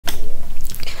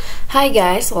Hi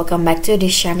guys, welcome back to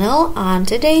this channel. On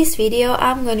today's video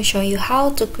I'm going to show you how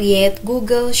to create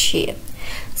Google Sheet.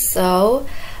 So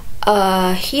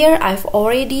here I've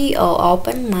already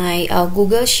opened my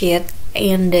Google Sheet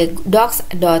in the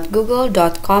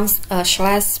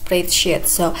docs.google.com/spreadsheet.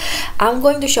 So I'm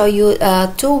going to show you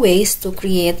two ways to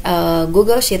create a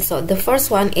Google Sheet. So the first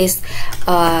one is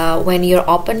when you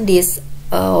open this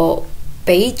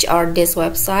page or this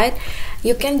website,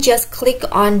 you can just click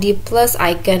on the plus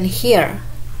icon here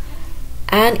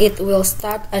and it will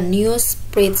start a new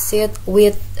spreadsheet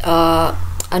with a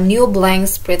new blank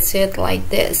spreadsheet like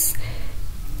this.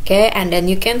 Okay, and then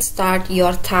you can start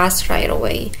your task right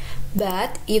away.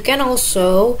 But you can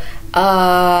also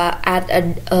add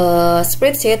a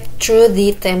spreadsheet through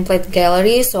the template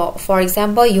gallery. So for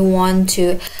example, you want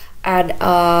to add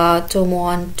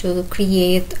to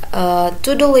create a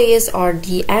to-do list or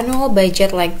the annual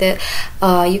budget like that.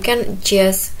 You can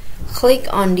just click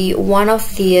on the one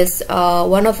of these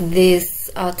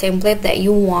template that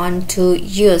you want to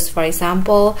use. For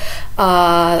example,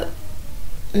 a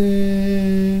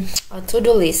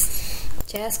to-do list.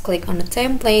 Just click on the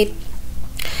template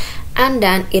and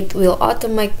then it will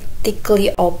automatically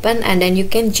open, and then you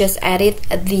can just edit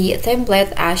the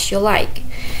template as you like.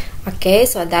 Okay,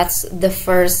 so that's the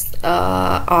first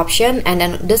option. And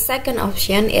then the second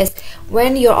option is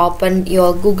when you open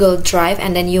your Google Drive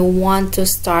and then you want to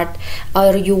start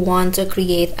or you want to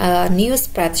create a new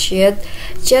spreadsheet,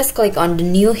 just click on the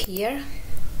new here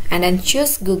and then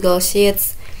choose Google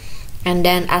Sheets, and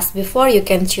then as before you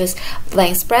can choose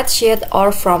blank spreadsheet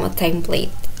or from a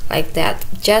template like that.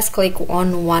 Just click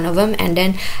on one of them and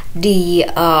then the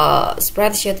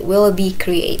spreadsheet will be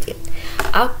created.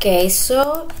 Okay,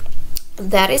 so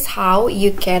that is how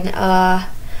you can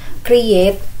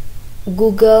create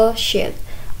Google Sheet.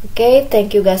 Okay,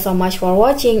 thank you guys so much for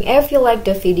watching. If you like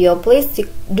the video, please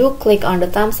do click on the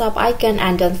thumbs up icon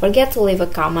and don't forget to leave a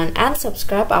comment and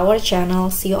subscribe our channel.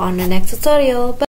 See you on the next tutorial. Bye.